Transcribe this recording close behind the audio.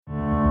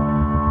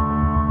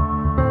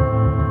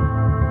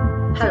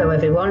Hello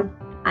everyone,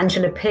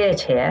 Angela Pate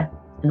here,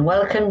 and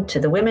welcome to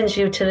the Women's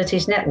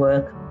Utilities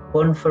Network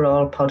One for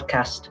All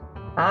podcast,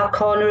 our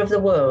corner of the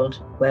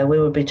world where we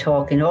will be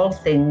talking all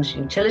things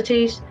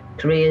utilities,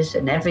 careers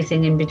and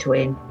everything in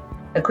between,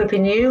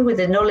 equipping you with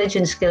the knowledge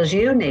and skills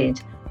you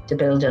need to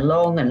build a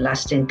long and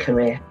lasting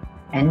career.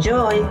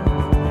 Enjoy!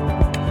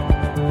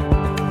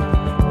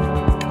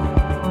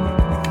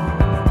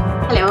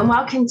 Hello and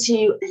welcome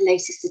to the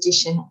latest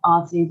edition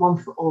of the One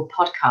for All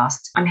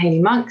podcast. I'm Hayley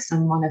Monks.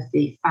 I'm one of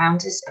the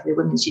founders of the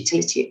Women's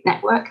Utility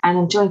Network, and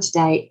I'm joined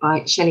today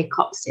by Shelley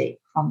Copsey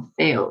from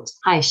Field.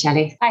 Hi,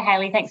 Shelley. Hi,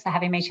 Hayley. Thanks for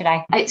having me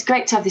today. It's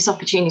great to have this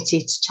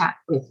opportunity to chat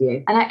with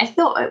you. And I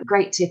thought it would be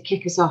great to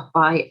kick us off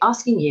by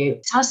asking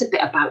you, tell us a bit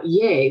about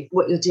you,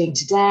 what you're doing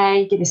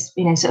today, give us,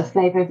 sort of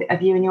flavour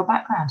of you and your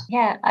background.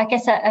 Yeah, I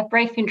guess a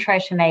brief intro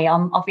to me.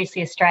 I'm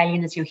obviously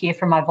Australian, as you'll hear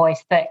from my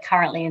voice, but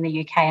currently in the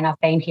UK, and I've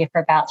been here for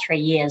about 3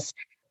 years.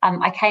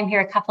 I came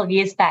here a couple of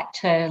years back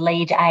to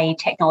lead a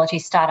technology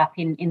startup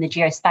in the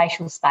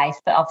geospatial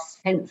space, but I've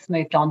since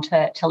moved on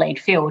to lead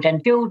Field.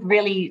 And Field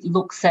really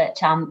looks at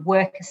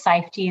worker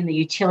safety in the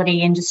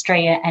utility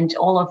industry and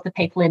all of the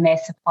people in their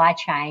supply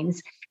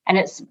chains. And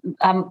it's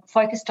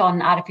focused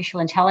on artificial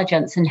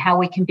intelligence and how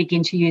we can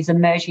begin to use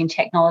emerging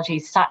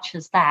technologies such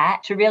as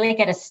that to really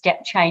get a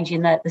step change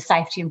in the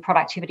safety and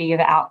productivity of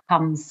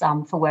outcomes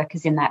for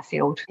workers in that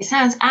field. It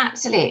sounds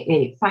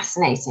absolutely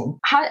fascinating.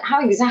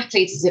 How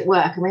exactly does it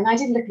work? I mean, I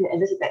did look at it a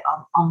little bit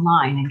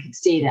online and could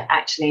see that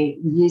actually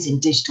we're using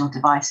digital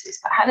devices.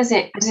 But how does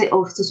it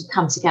all sort of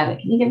come together?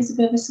 Can you give us a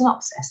bit of a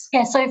synopsis?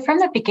 Yeah, so from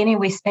the beginning,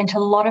 we spent a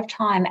lot of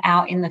time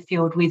out in the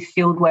field with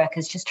field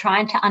workers, just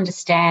trying to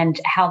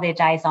understand how their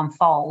days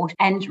unfold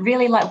and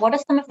really what are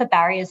some of the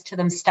barriers to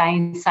them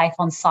staying safe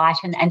on site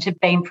and to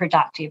being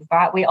productive,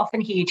 right? We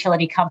often hear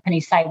utility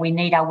companies say we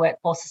need our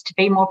workforces to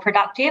be more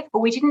productive, but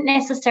we didn't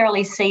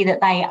necessarily see that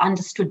they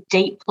understood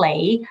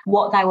deeply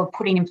what they were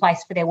putting in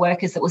place for their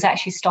workers that was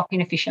actually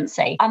stopping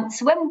efficiency.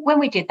 So when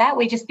we did that,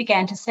 we just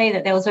began to see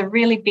that there was a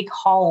really big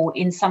hole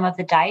in some of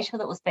the data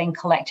that was being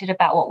collected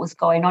about what was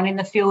going on in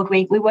the field.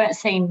 We weren't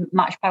seeing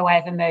much by way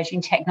of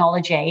emerging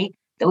technology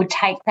that would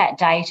take that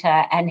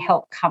data and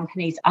help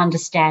companies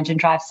understand and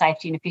drive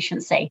safety and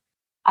efficiency.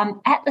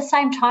 At the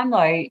same time,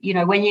 though,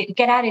 when you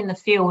get out in the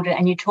field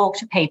and you talk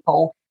to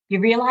people, you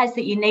realise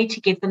that you need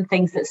to give them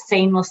things that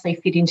seamlessly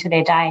fit into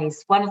their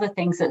days. One of the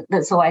things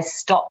that's always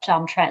stopped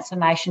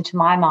transformation to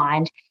my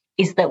mind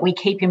is that we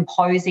keep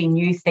imposing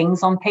new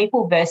things on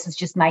people versus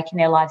just making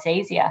their lives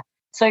easier.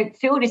 So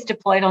Field is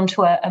deployed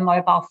onto a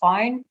mobile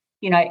phone.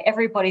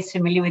 Everybody's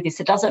familiar with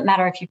this. It doesn't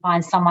matter if you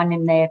find someone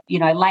in their,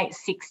 late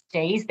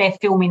 60s, they're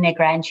filming their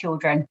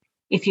grandchildren.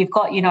 If you've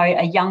got,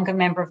 a younger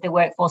member of the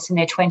workforce in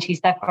their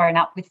 20s, they've grown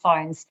up with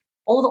phones.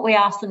 All that we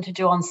ask them to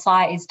do on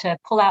site is to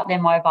pull out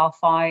their mobile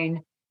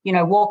phone,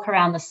 walk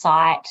around the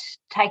site,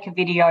 take a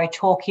video,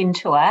 talk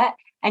into it,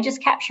 and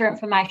just capture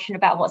information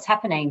about what's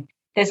happening.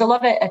 There's a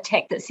lot of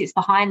tech that sits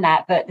behind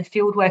that, but the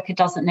field worker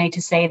doesn't need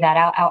to see that.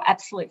 Our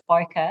absolute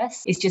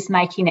focus is just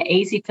making it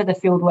easy for the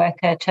field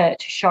worker to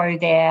show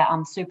their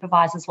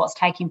supervisors what's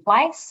taking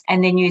place,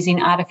 and then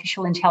using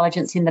artificial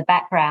intelligence in the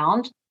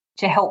background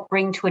to help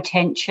bring to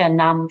attention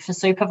for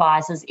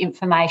supervisors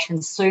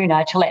information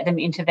sooner to let them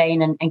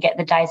intervene and get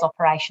the day's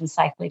operation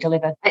safely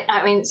delivered.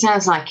 I mean, it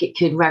sounds like it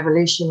could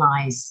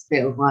revolutionise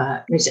field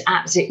work, which is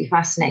absolutely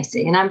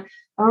fascinating. And I'm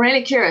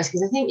really curious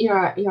because I think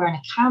you're an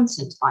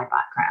accountant by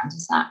background.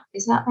 Is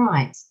that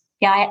right?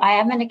 Yeah, I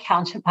am an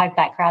accountant by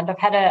background. I've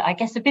had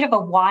a bit of a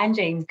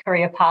winding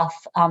career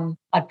path.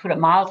 I'd put it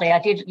mildly. I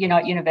did,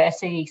 at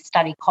university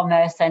study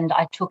commerce, and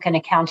I took an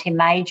accounting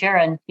major,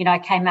 and I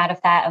came out of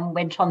that and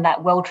went on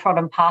that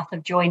well-trodden path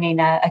of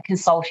joining a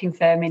consulting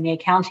firm in the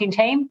accounting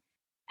team.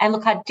 And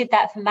look, I did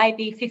that for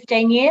maybe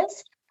 15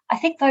 years. I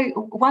think, though,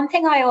 one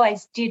thing I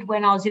always did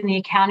when I was in the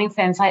accounting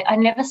firms, I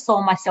never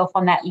saw myself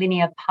on that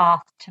linear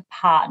path to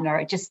partner.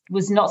 It just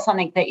was not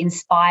something that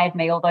inspired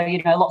me, although,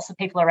 lots of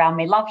people around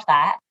me loved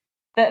that.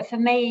 But for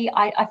me,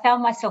 I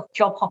found myself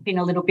job hopping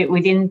a little bit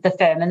within the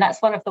firm, and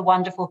that's one of the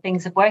wonderful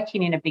things of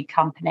working in a big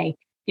company.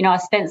 I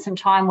spent some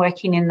time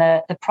working in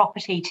the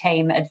property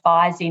team,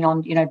 advising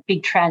on,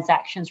 big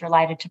transactions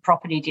related to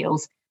property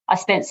deals. I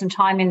spent some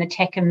time in the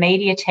tech and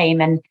media team,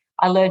 and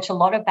I learned a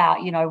lot about,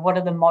 what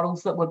are the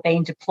models that were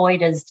being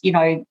deployed as,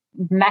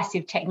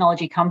 massive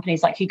technology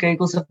companies like your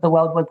Googles of the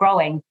world were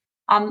growing.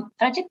 And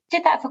I did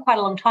that for quite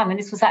a long time, and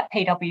this was at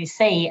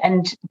PwC.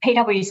 And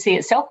PwC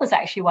itself was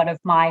actually one of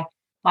my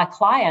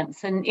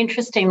clients. And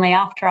interestingly,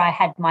 after I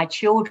had my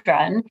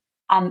children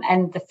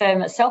and the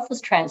firm itself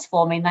was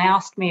transforming, they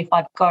asked me if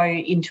I'd go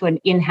into an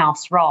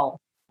in-house role.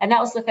 And that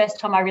was the first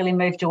time I really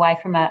moved away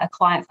from a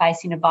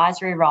client-facing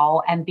advisory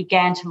role and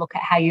began to look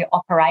at how you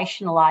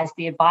operationalise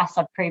the advice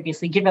I'd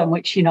previously given,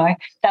 which,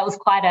 that was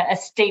quite a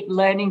steep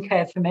learning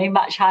curve for me,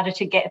 much harder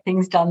to get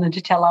things done than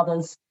to tell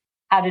others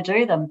how to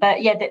do them.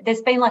 But, yeah,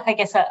 there's been,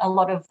 a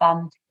lot of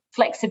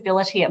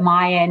flexibility at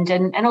my end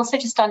and also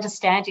just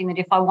understanding that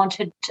if I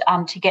wanted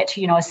to get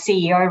to, a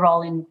CEO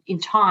role in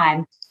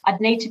time, I'd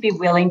need to be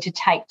willing to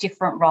take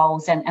different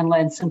roles and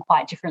learn some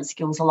quite different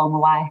skills along the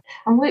way.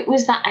 And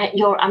was that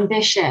your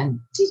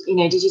ambition?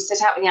 Did you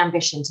set out with the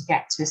ambition to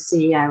get to a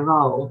CEO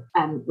role?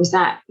 Was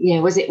that,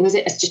 was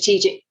it a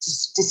strategic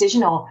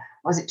decision, or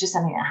was it just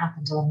something that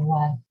happened along the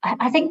way?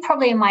 I think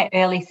probably in my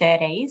early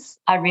 30s,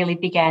 I really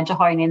began to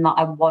hone in that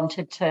I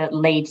wanted to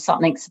lead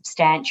something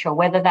substantial,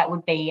 whether that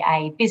would be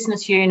a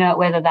business unit,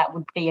 whether that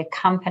would be a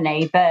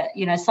company, but,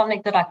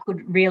 something that I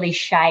could really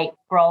shape,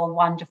 grow a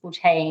wonderful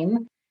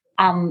team,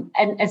 and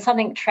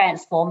something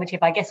transformative.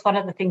 I guess one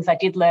of the things I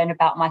did learn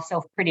about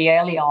myself pretty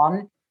early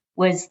on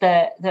was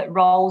that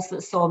roles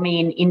that saw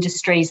me in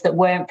industries that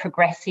weren't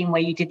progressing,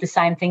 where you did the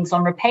same things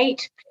on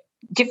repeat.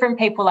 Different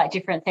people like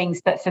different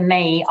things, but for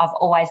me, I've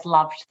always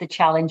loved the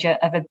challenge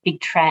of a big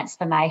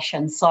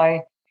transformation.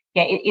 So,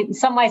 yeah, in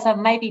some ways, I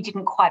maybe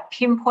didn't quite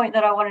pinpoint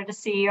that I wanted a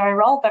CEO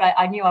role, but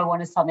I knew I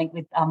wanted something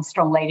with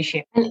strong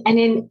leadership. And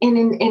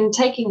in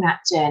taking that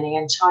journey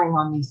and trying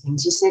on new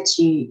things, you said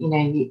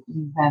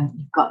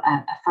you've got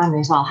a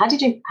family as well. How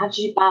did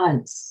you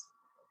balance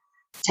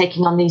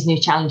taking on these new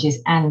challenges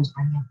and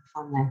bringing up a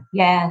family?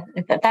 Yeah,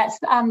 that's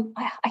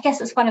I guess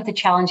it's one of the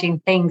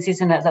challenging things,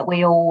 isn't it, that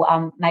we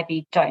all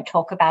maybe don't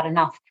talk about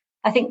enough.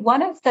 I think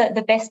one of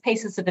the best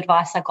pieces of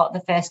advice I got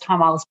the first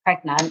time I was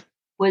pregnant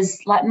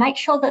was make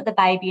sure that the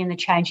baby and the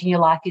change in your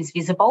life is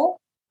visible.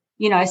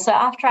 So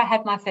after I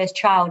had my first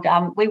child,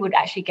 we would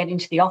actually get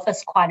into the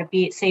office quite a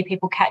bit, see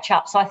people catch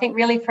up. So I think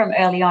really from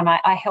early on,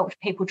 I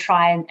helped people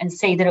try and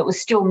see that it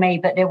was still me,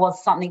 but there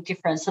was something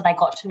different. So they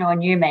got to know and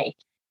knew me.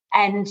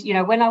 And,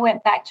 when I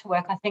went back to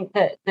work, I think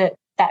that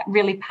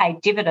really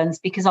paid dividends,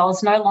 because I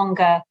was no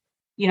longer,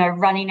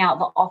 running out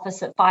the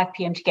office at 5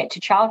 p.m. to get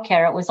to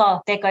childcare. It was,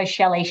 there goes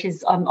Shelley,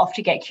 she's off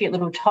to get cute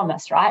little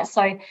Thomas, right?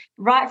 So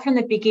right from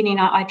the beginning,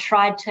 I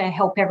tried to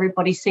help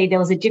everybody see there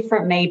was a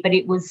different me, but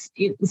it was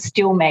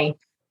still me.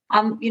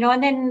 And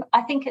then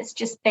I think it's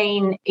just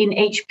been in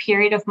each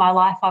period of my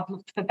life, I've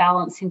looked for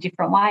balance in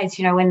different ways.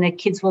 When the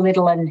kids were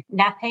little and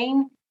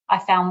napping, I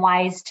found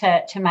ways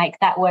to make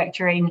that work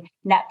during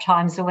nap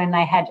times or when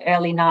they had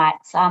early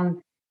nights.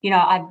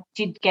 I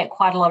did get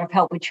quite a lot of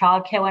help with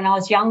childcare when I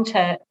was young,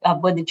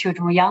 when the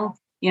children were young.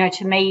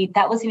 To me,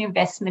 that was an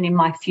investment in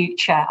my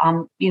future.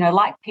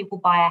 Like people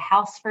buy a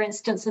house, for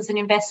instance, as an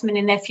investment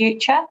in their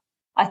future.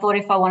 I thought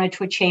if I wanted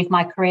to achieve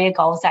my career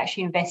goals,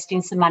 actually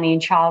investing some money in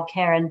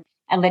childcare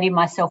and letting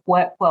myself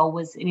work well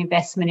was an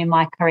investment in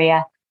my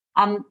career.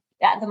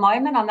 At the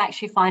moment, I'm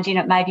actually finding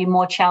it maybe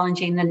more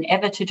challenging than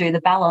ever to do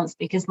the balance,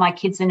 because my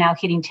kids are now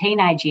hitting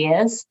teenage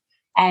years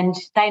and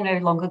they no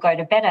longer go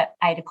to bed at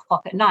 8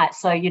 o'clock at night.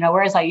 So,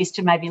 whereas I used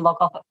to maybe log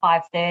off at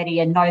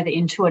 5:30 and know that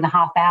in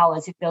 2.5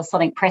 hours, if there was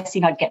something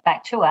pressing, I'd get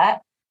back to it,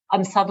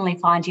 I'm suddenly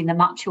finding them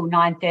up till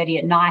 9:30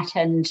 at night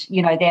and,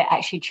 they're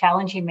actually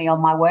challenging me on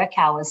my work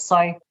hours. So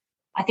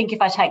I think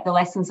if I take the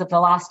lessons of the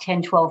last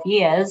 10, 12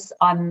 years,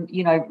 I'm,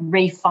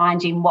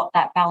 refinding what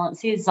that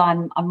balance is.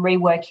 I'm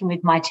reworking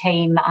with my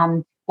team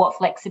what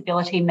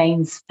flexibility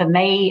means for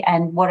me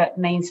and what it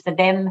means for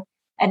them.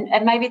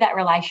 And maybe that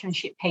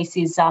relationship piece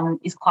is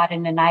quite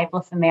an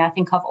enabler for me. I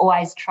think I've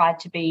always tried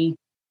to be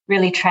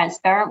really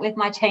transparent with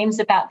my teams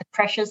about the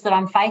pressures that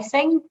I'm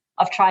facing.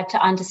 I've tried to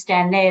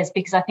understand theirs,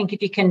 because I think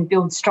if you can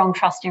build strong,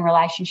 trusting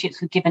relationships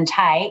with give and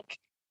take,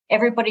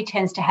 everybody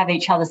tends to have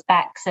each other's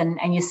backs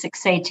and you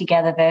succeed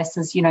together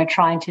versus,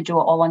 trying to do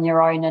it all on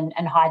your own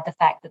and hide the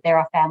fact that there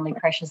are family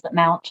pressures that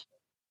mount.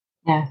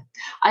 Yeah,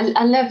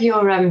 I love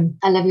your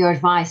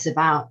advice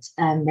about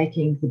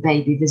making the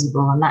baby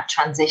visible, and that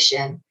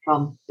transition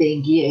from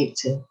being you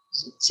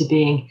to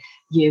being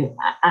you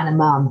and a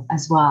mum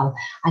as well.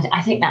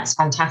 I think that's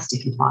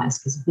fantastic advice,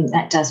 because I think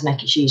that does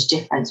make a huge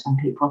difference when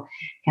people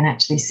can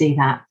actually see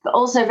that. But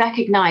also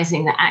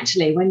recognising that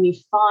actually when you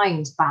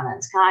find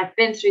balance, I've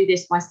been through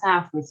this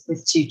myself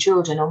with 2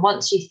 children, and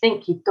once you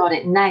think you've got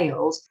it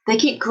nailed, they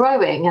keep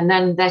growing and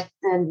then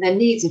their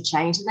needs have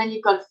changed, and then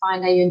you've got to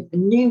find a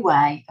new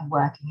way of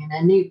working and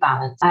a new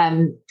balance.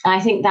 I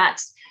think that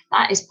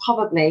is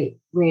probably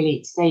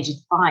really sage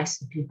advice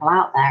for people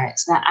out there.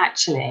 It's that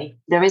actually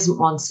there isn't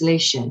one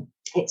solution.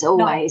 It's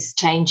always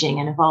changing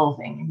and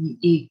evolving. And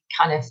you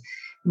kind of,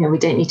 we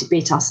don't need to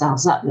beat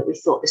ourselves up that we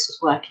thought this was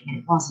working and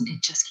it wasn't.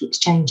 It just keeps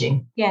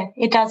changing. Yeah,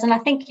 it does. And I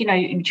think,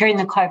 during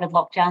the COVID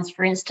lockdowns,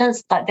 for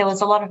instance, there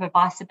was a lot of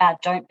advice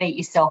about don't beat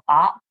yourself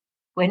up.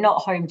 We're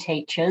not home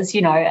teachers,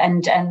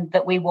 and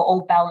that we were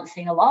all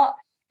balancing a lot.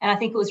 And I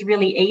think it was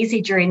really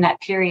easy during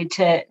that period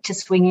to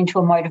swing into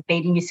a mode of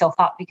beating yourself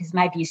up, because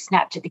maybe you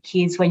snapped at the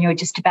kids when you were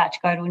just about to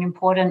go to an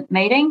important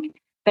meeting.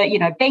 But,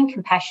 being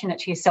compassionate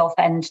to yourself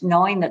and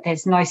knowing that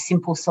there's no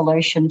simple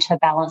solution to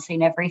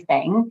balancing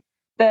everything.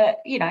 But,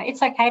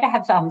 it's okay to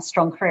have some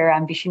strong career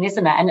ambition,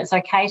 isn't it? And it's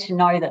okay to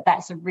know that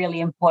that's a really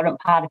important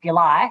part of your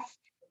life.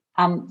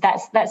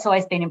 That's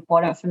always been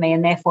important for me,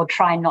 and therefore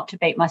trying not to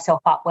beat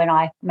myself up when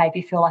I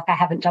maybe feel like I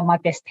haven't done my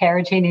best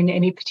parenting in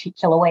any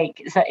particular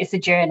week. It's a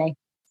journey.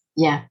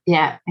 Yeah,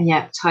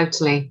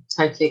 totally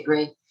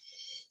agree.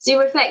 So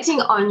reflecting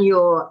on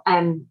your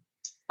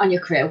on your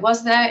career,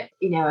 was there,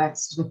 a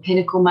sort of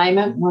pinnacle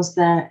moment? Was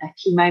there a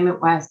key moment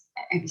where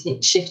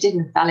everything shifted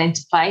and fell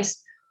into place?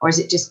 Or has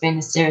it just been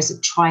a series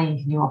of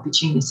trying new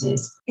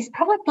opportunities? It's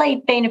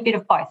probably been a bit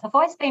of both. I've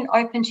always been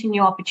open to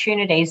new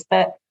opportunities,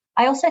 but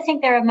I also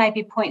think there are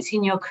maybe points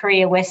in your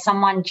career where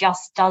someone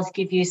just does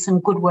give you some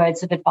good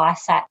words of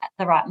advice at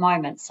the right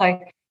moment. So,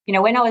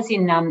 when I was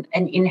in an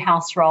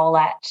in-house role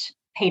at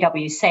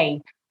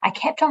PwC, I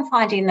kept on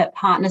finding that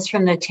partners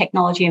from the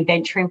technology and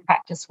venturing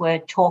practice were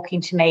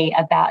talking to me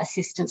about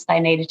assistance they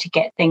needed to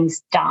get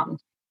things done.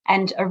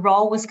 And a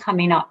role was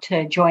coming up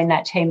to join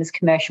that team as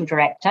commercial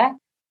director.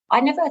 I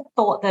never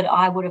thought that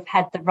I would have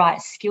had the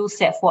right skill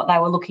set for what they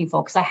were looking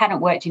for because I hadn't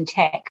worked in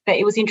tech. But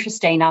it was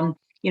interesting.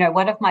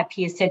 One of my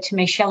peers said to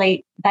me,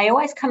 Shelley, they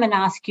always come and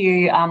ask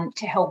you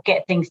to help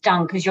get things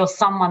done because you're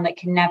someone that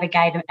can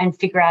navigate and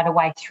figure out a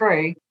way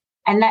through.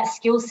 And that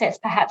skill set's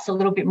perhaps a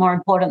little bit more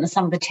important than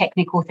some of the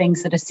technical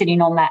things that are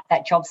sitting on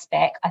that job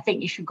spec. I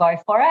think you should go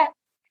for it.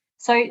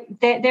 So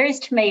there is,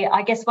 to me,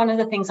 I guess one of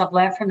the things I've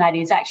learned from that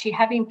is actually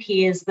having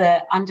peers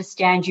that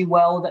understand you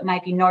well, that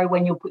maybe know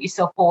when you'll put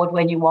yourself forward,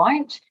 when you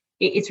won't.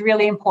 It's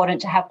really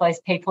important to have those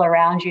people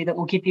around you that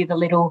will give you the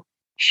little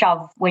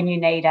shove when you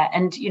need it.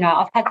 And,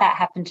 I've had that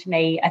happen to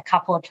me a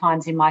couple of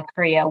times in my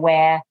career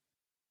where,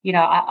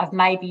 I've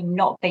maybe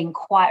not been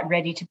quite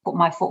ready to put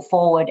my foot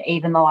forward,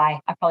 even though I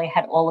probably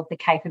had all of the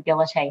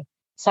capability.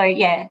 So,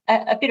 yeah,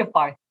 a bit of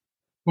both.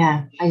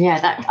 Yeah.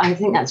 I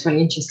think that's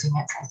really interesting.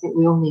 I think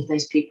we all need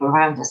those people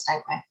around us,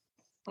 don't we?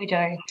 We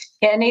do.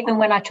 Yeah, and even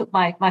when I took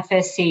my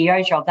first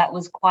CEO job, that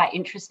was quite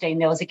interesting.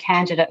 There was a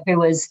candidate who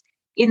was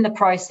in the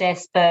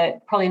process,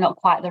 but probably not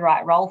quite the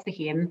right role for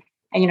him.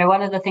 And,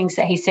 one of the things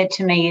that he said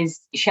to me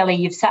is, Shelley,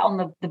 you've sat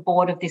on the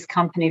board of this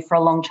company for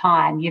a long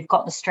time. You've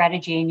got the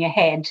strategy in your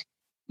head.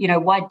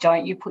 Why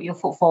don't you put your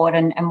foot forward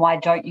and why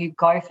don't you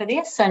go for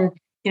this? And,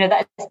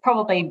 that's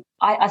probably,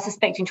 I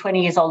suspect in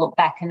 20 years I'll look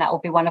back and that will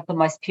be one of the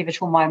most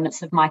pivotal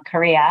moments of my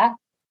career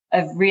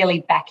of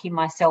really backing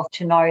myself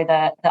to know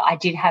that I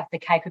did have the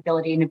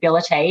capability and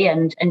ability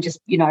and just,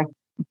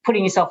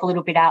 putting yourself a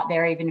little bit out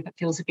there, even if it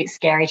feels a bit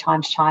scary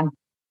time to time.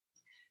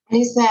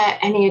 Is there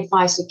any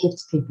advice you give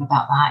to people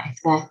about that if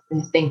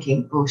they're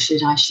thinking,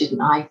 should I, shouldn't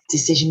I,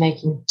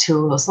 decision-making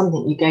tool or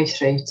something you go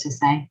through to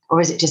say, or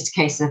is it just a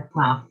case of,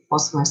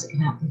 what's the worst that can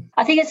happen?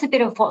 I think it's a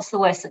bit of what's the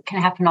worst that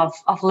can happen.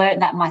 I've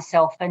learned that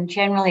myself, and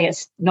generally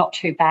it's not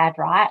too bad,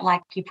 right?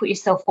 Like you put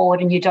yourself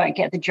forward and you don't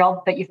get the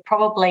job, but you've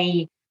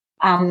probably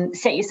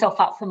set yourself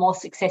up for more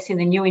success in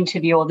the new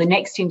interview or the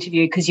next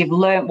interview because you've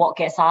learned what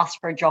gets asked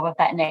for a job of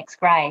that next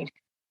grade.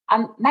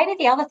 Maybe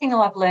the other thing that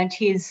I've learned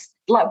is,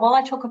 like, while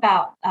I talk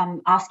about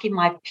asking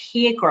my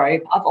peer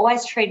group, I've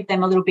always treated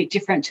them a little bit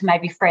different to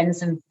maybe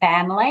friends and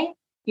family.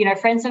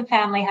 Friends and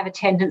family have a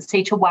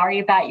tendency to worry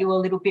about you a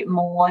little bit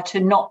more, to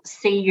not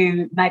see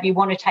you maybe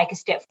want to take a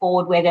step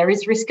forward where there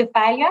is risk of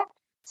failure.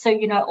 So,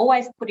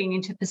 always putting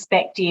into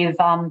perspective,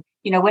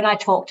 when I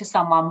talk to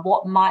someone,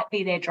 what might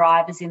be their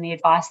drivers in the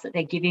advice that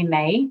they're giving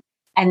me,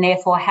 and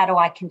therefore how do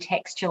I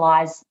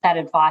contextualise that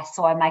advice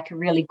so I make a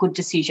really good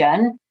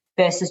decision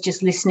versus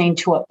just listening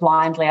to it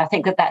blindly. I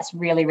think that's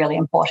really, really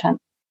important.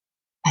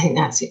 I think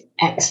that's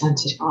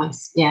excellent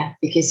advice. Yeah,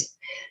 because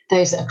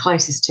those that are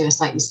closest to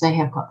us, like you say,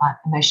 have got that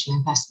emotional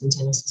investment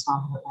in us as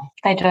well, haven't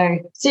they? They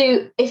do.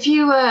 So if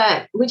you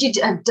would you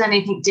have done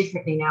anything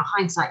differently now?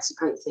 Hindsight's a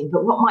great thing,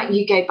 but what might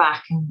you go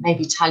back and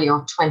maybe tell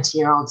your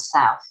 20-year-old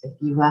self if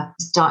you were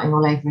starting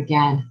all over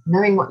again,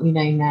 knowing what you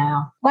know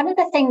now? One of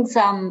the things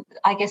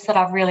I guess that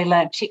I've really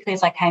learned, particularly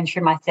as I came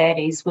through my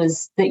 30s,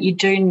 was that you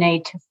do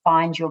need to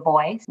find your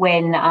voice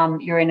when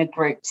you're in a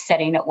group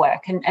setting at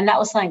work. And that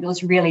was something that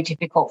was really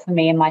difficult for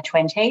me in my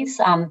 20s.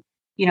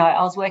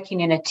 I was working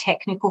in a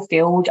technical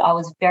field. I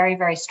was very,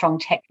 very strong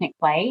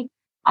technically,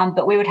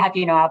 but we would have,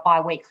 our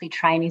bi-weekly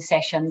training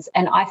sessions,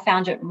 and I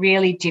found it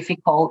really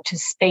difficult to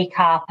speak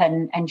up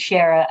and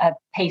share a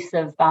piece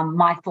of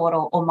my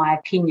thought or my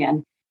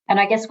opinion. And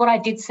I guess what I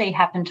did see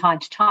happen time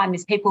to time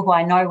is people who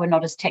I know were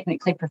not as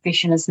technically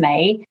proficient as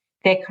me,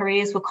 their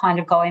careers were kind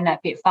of going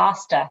that bit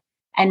faster.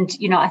 And,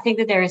 I think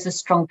that there is a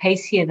strong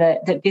piece here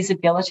that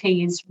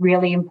visibility is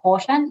really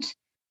important.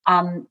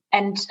 And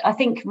I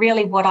think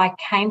really what I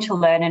came to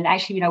learn, and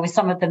actually, with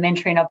some of the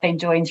mentoring I've been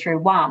doing through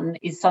One,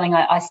 is something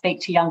I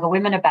speak to younger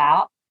women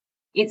about.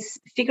 It's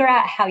figure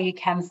out how you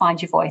can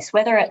find your voice,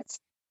 whether it's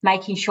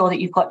making sure that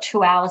you've got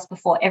 2 hours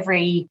before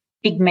every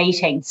big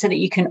meeting so that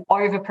you can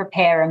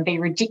over-prepare and be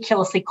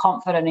ridiculously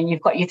confident, and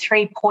you've got your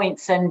 3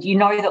 points and you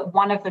know that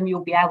one of them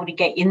you'll be able to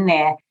get in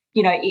there.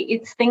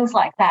 It's things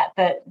like that.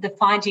 But the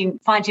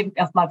finding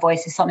of my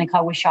voice is something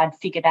I wish I'd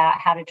figured out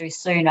how to do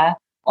sooner.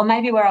 Or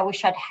maybe where I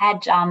wish I'd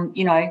had,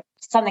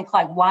 something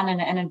like One and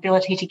an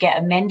ability to get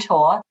a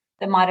mentor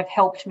that might have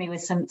helped me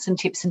with some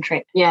tips and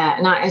tricks. Yeah,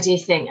 and I do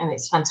think, and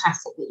it's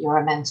fantastic that you're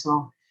a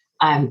mentor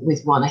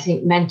with One. I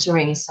think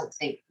mentoring is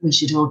something we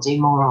should all do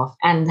more of,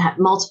 and have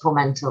multiple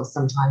mentors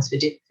sometimes for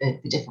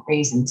different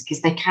reasons,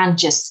 because they can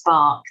just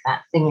spark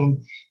that thing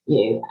in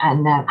you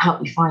and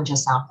help you find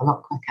yourself a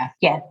lot quicker.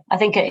 Yeah, I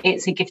think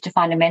it's a gift to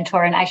find a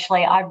mentor. And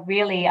actually, I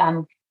really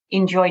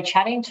enjoy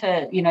chatting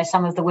to,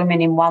 some of the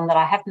women in one that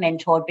I have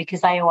mentored,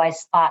 because they always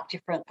spark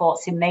different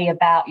thoughts in me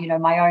about,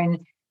 my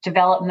own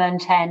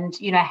development and,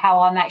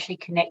 how I'm actually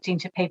connecting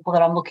to people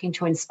that I'm looking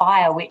to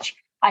inspire, which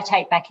I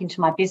take back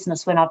into my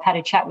business. When I've had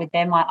a chat with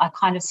them, I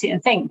kind of sit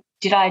and think,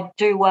 did I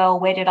do well?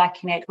 Where did I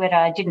connect? Where did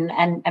I didn't?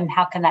 And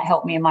how can that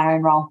help me in my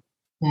own role?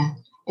 Yeah,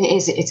 it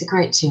is. It's a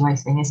great two-way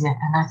thing, isn't it?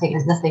 And I think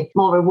there's nothing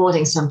more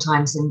rewarding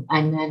sometimes and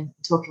then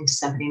talking to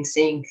somebody and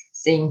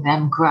seeing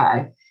them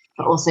grow,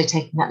 but also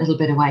taking that little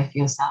bit away for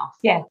yourself.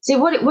 Yeah. So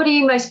what are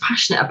you most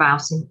passionate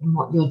about in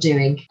what you're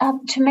doing?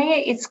 To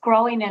me, it's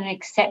growing an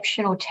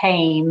exceptional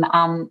team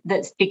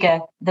that's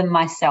bigger than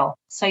myself.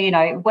 So,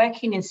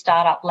 working in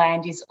startup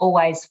land is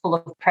always full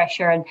of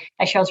pressure. And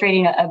actually, I was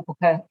reading a book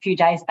a few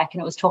days back,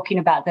 and it was talking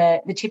about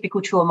the typical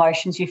two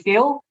emotions you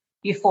feel: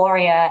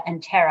 euphoria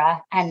and terror,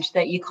 and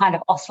that you kind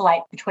of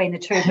oscillate between the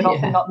two, but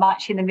often not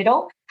much in the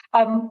middle.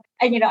 And,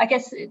 I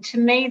guess to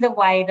me, the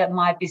way that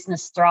my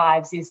business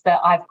thrives is that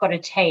I've got a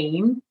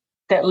team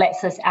that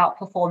lets us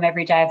outperform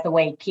every day of the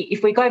week.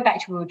 If we go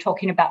back to, we were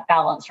talking about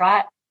balance,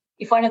 right?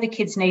 If one of the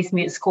kids needs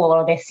me at school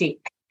or they're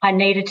sick, I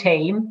need a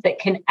team that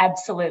can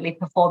absolutely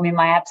perform in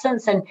my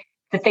absence. And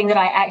the thing that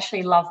I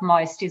actually love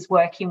most is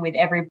working with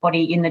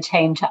everybody in the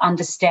team to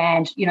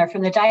understand,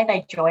 from the day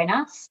they join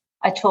us,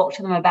 I talk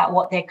to them about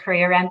what their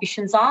career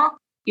ambitions are.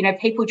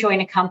 People join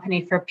a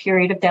company for a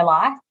period of their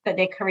life, but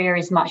their career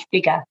is much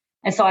bigger.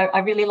 And so I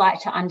really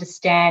like to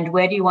understand,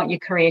 where do you want your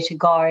career to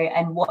go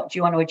and what do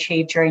you want to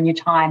achieve during your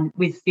time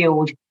with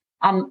Field?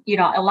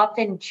 I love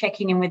then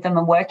checking in with them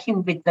and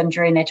working with them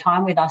during their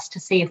time with us to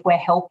see if we're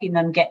helping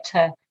them get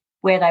to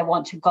where they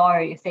want to go,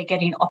 if they're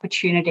getting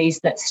opportunities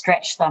that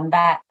stretch them,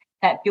 that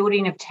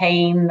building of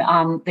team,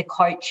 the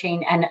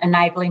coaching and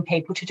enabling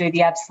people to do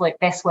the absolute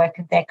best work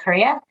of their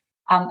career.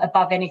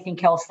 Above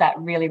anything else, that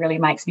really, really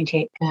makes me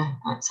tick. Yeah,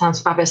 that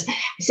sounds fabulous.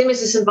 Similar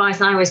to some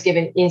advice I was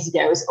given years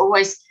ago, was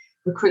always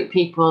recruit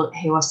people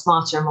who are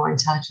smarter and more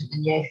intelligent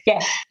than you.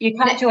 Yeah, you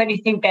can't do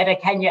anything better,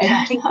 can you? And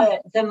I think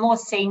that the more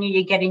senior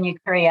you get in your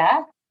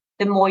career,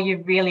 the more you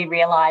really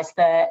realise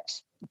that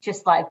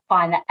just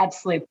find the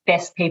absolute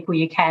best people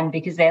you can,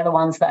 because they're the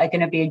ones that are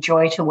going to be a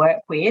joy to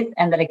work with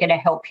and that are going to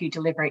help you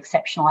deliver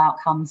exceptional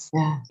outcomes.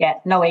 Yeah,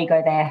 no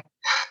ego there.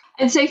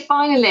 And so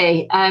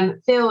finally,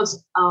 Field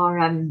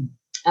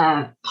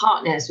are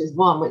partners with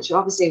One, which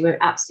obviously we're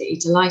absolutely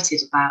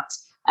delighted about.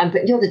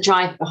 But you're the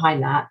driver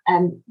behind that.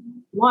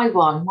 Why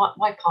One?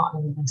 Why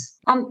partner with us?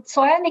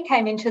 So I only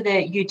came into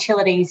the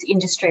utilities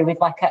industry with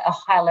a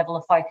high level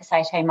of focus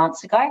 18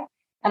 months ago.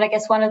 And I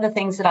guess one of the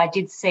things that I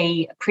did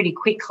see pretty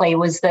quickly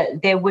was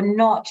that there were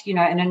not,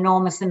 an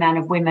enormous amount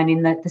of women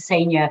in the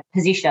senior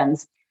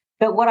positions.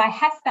 But what I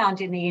have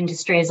found in the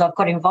industry as I've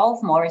got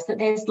involved more is that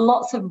there's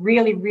lots of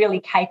really,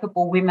 really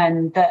capable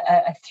women that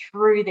are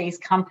through these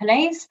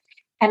companies.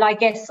 And I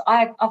guess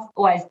I've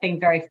always been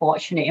very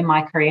fortunate in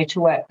my career to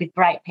work with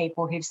great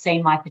people who've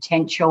seen my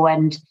potential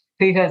and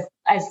who have,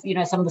 as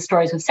some of the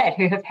stories we've said,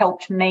 who have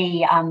helped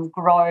me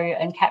grow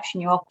and capture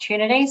new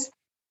opportunities.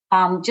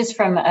 Just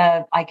from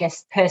a,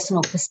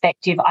 personal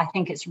perspective, I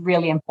think it's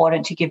really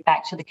important to give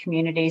back to the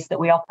communities that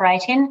we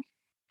operate in.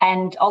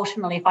 And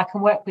ultimately, if I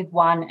can work with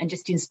One and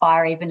just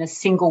inspire even a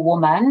single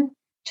woman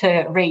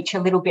to reach a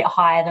little bit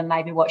higher than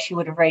maybe what she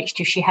would have reached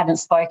if she hadn't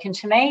spoken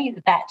to me,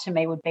 that to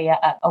me would be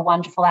a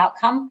wonderful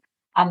outcome.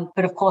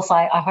 But of course,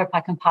 I hope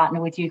I can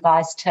partner with you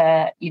guys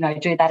to,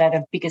 do that at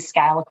a bigger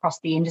scale across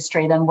the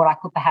industry than what I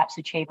could perhaps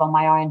achieve on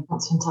my own.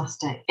 That's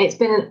fantastic. It's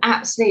been an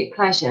absolute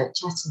pleasure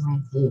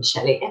chatting with you,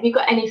 Shelley. Have you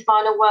got any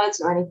final words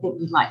or anything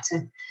you'd like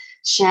to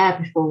share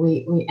before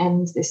we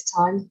end this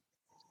time?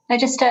 No,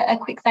 just a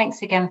quick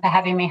thanks again for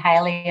having me,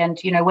 Hayley. And,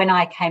 when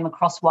I came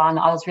across One,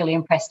 I was really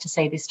impressed to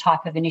see this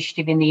type of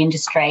initiative in the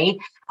industry,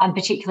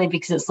 particularly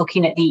because it's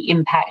looking at the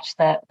impact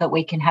that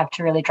we can have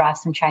to really drive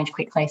some change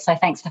quickly. So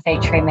thanks for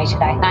featuring me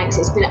today. Thanks.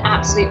 It's been an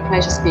absolute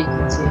pleasure speaking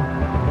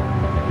to you.